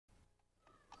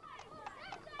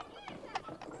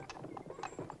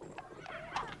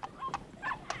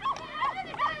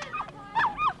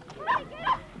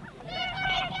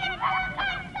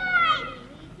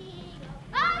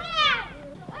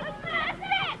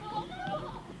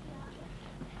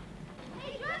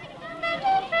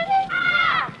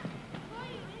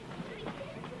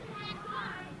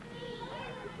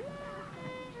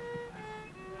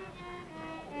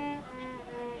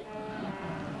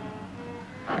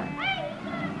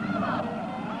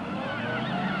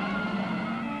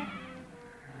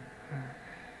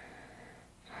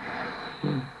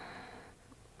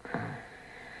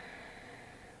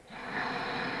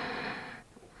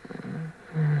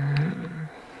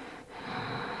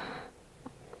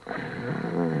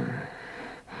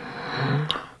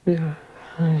The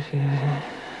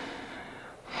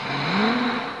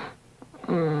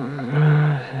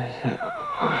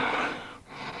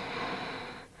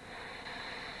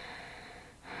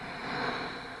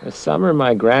summer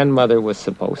my grandmother was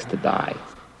supposed to die,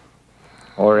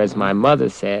 or as my mother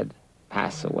said,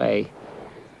 pass away,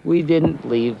 we didn't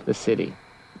leave the city.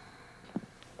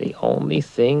 The only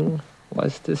thing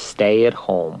was to stay at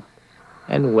home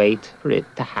and wait for it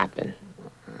to happen.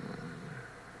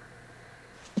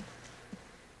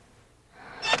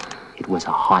 It was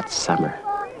a hot summer.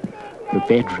 Her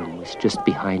bedroom was just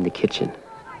behind the kitchen.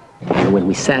 And when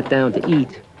we sat down to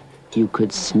eat, you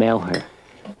could smell her.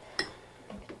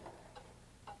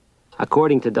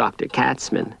 According to Dr.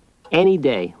 Katzman, any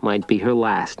day might be her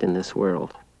last in this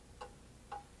world.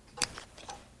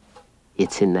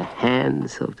 It's in the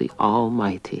hands of the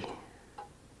Almighty.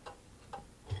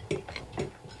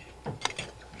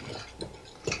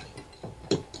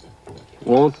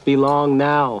 Won't be long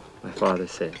now, my father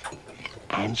said.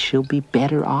 And she'll be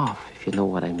better off, if you know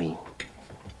what I mean.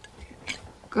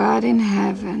 God in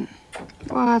heaven,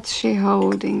 what's she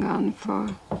holding on for?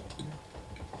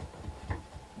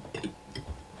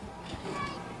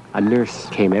 A nurse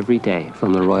came every day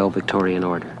from the Royal Victorian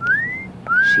Order.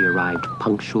 She arrived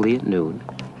punctually at noon,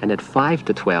 and at 5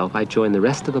 to 12, I joined the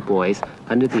rest of the boys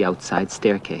under the outside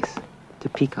staircase to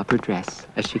peek up her dress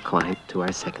as she climbed to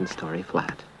our second-story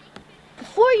flat.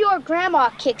 Before your grandma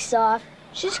kicks off,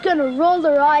 she's gonna roll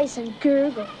her eyes and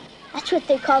gurgle. That's what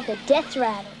they call the death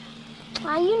rattle.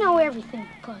 Why, you know everything,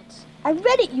 Puds. I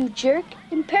read it, you jerk,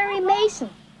 in Perry Mason.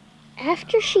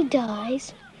 After she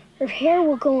dies, her hair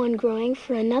will go on growing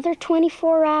for another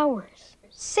 24 hours.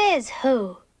 Says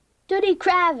who? Duddy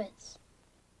Kravitz.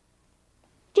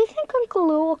 Do you think Uncle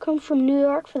Lou will come from New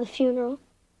York for the funeral?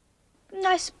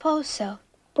 I suppose so.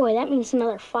 Boy, that means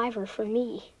another $5 for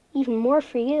me. Even more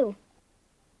for you.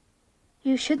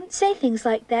 You shouldn't say things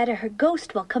like that or her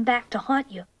ghost will come back to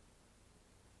haunt you.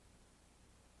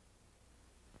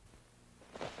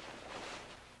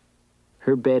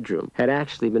 Her bedroom had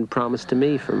actually been promised to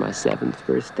me for my 7th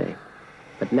birthday.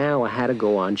 But now I had to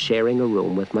go on sharing a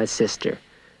room with my sister.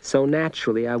 So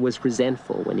naturally, I was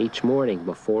resentful when each morning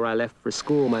before I left for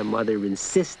school, my mother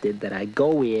insisted that I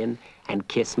go in and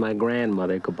kiss my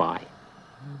grandmother goodbye.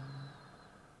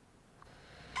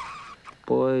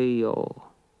 Boy-o,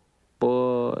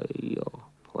 boy-o,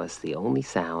 was the only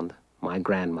sound my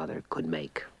grandmother could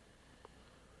make.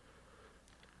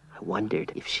 I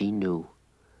wondered if she knew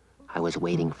I was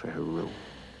waiting for her room.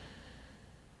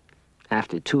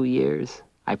 After 2 years,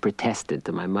 I protested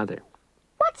to my mother.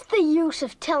 What's the use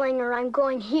of telling her I'm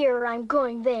going here or I'm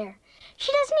going there?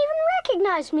 She doesn't even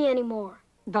recognize me anymore.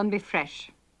 Don't be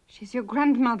fresh. She's your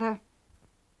grandmother.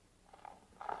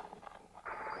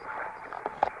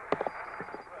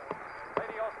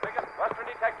 Radio's biggest Western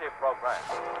detective program.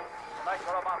 Tonight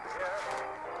you're about to hear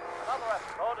another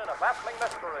episode in a baffling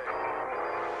mystery.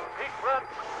 Secret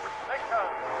Mission.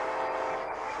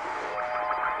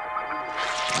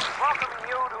 Welcoming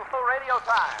you to Full Radio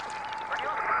Time.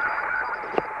 Produced.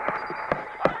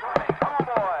 Come on,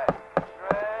 boy.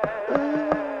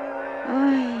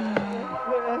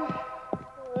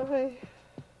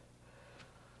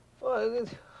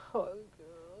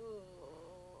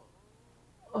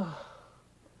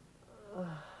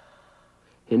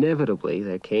 Inevitably,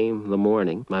 there came the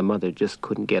morning my mother just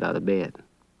couldn't get out of bed.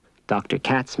 Dr.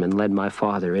 Katzman led my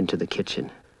father into the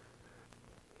kitchen.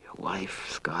 Your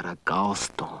wife's got a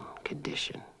gallstone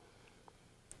condition.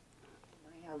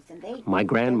 My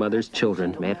grandmother's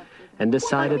children met and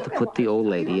decided to put the old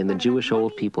lady in the Jewish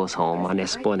old people's home on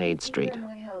Esplanade Street.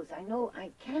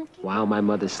 While my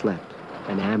mother slept,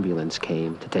 an ambulance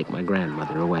came to take my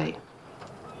grandmother away.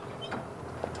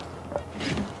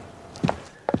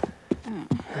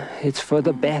 It's for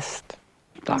the best,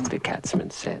 Dr.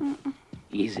 Katzman said.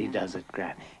 Easy does it,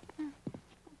 Granny.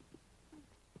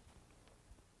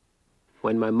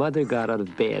 When my mother got out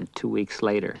of bed 2 weeks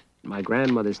later, my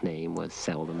grandmother's name was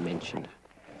seldom mentioned.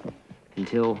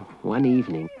 Until one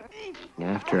evening,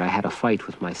 after I had a fight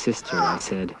with my sister, I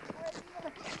said,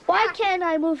 Why can't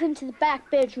I move into the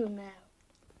back bedroom now?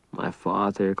 My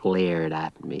father glared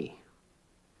at me.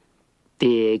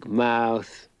 Big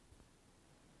mouth.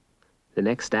 The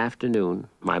next afternoon,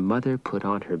 my mother put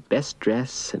on her best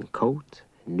dress and coat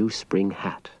and new spring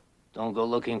hat. Don't go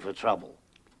looking for trouble.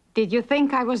 Did you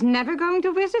think I was never going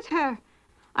to visit her?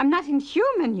 I'm not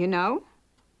inhuman, you know.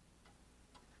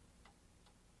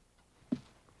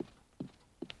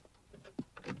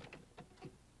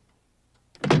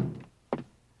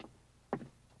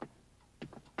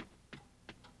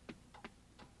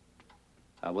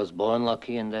 I was born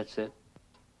lucky and that's it.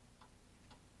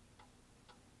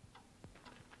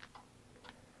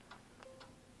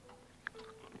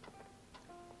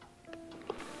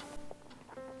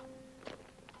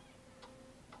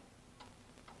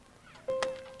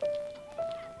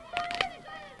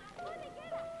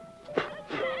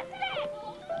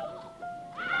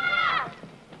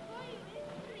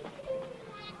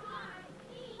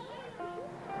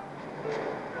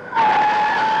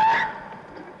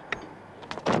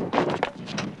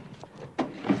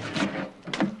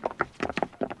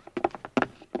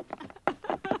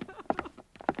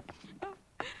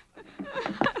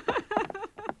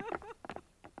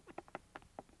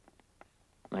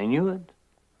 I knew it.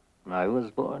 I was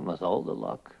born with all the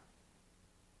luck.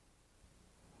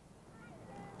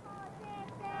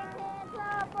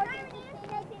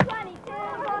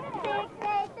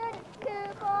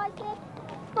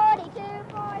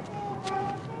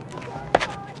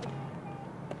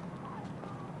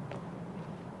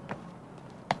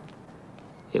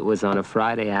 It was on a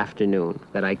Friday afternoon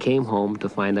that I came home to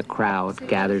find a crowd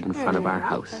gathered in front of our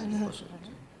house.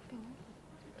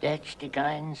 That's the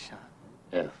grandson.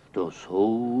 After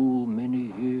so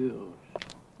many years.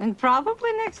 And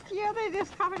probably next year they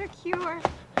discover a cure.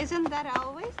 Isn't that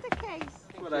always the case?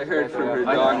 What I heard from her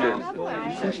doctor.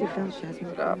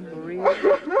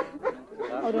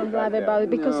 Oh, don't lie about it,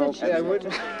 because such... I would.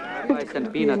 I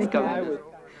sent peanuts coming.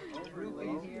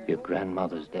 Your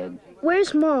grandmother's dead.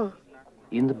 Where's Mom?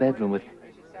 In the bedroom with...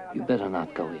 You better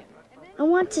not go in. I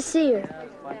want to see her.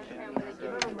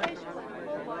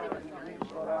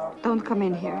 Don't come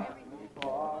in here.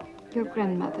 Your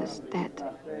grandmother's dead.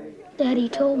 Daddy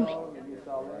told me.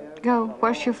 Go,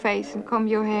 wash your face and comb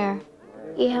your hair.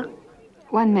 Yeah.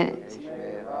 1 minute.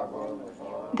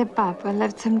 The Papa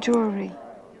left some jewelry.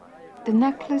 The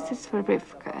necklace is for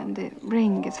Rivka and the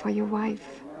ring is for your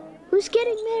wife. Who's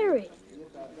getting married?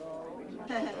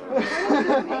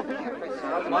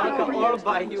 Monica, all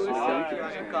by you sent to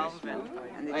a convent.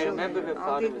 I remember her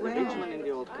father was a rich man in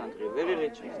the old country, very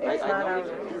rich man. I know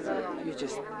it. You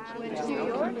just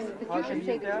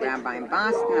down by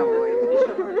Boston or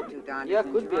Yeah,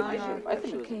 could be a bishop. I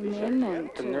think it was a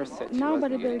bishop. The nurse said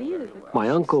nobody believed it. My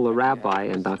uncle, a rabbi,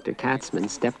 and Dr. Katzman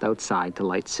stepped outside to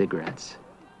light cigarettes.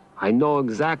 I know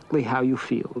exactly how you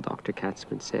feel, Dr.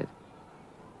 Katzman said.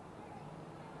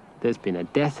 There's been a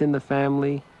death in the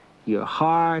family, your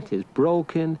heart is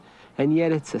broken, and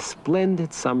yet it's a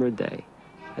splendid summer day.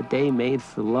 A day made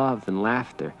for love and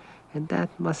laughter, and that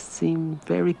must seem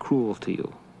very cruel to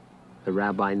you. The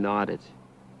rabbi nodded.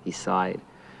 He sighed.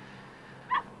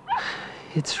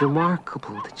 It's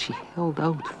remarkable that she held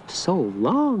out so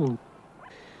long.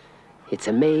 It's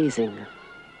amazing.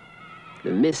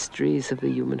 The mysteries of the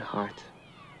human heart.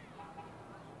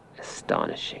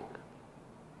 Astonishing.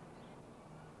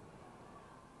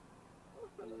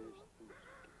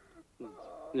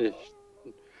 Nicht.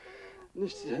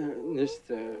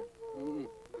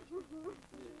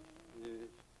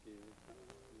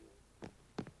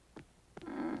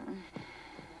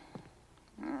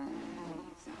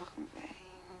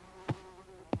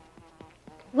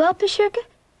 Well, Pashurka,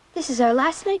 this is our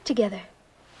last night together.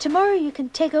 Tomorrow you can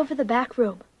take over the back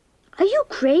room. Are you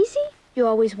crazy? You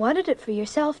always wanted it for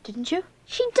yourself, didn't you?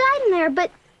 She died in there,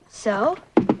 but So,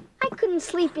 I couldn't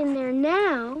sleep in there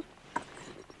now.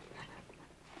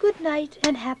 good night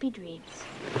and happy dreams.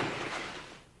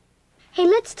 Hey,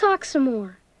 let's talk some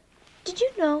more. Did you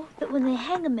know that when they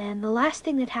hang a man, the last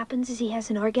thing that happens is he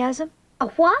has an orgasm? A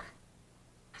what?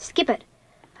 Skip it.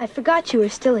 I forgot you were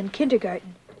still in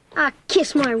kindergarten. Ah,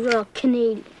 kiss my Royal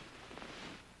Canadian.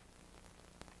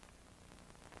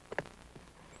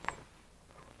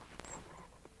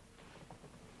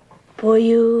 Boy,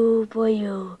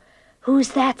 you, who's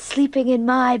that sleeping in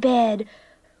my bed?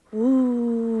 Ooh,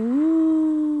 ooh.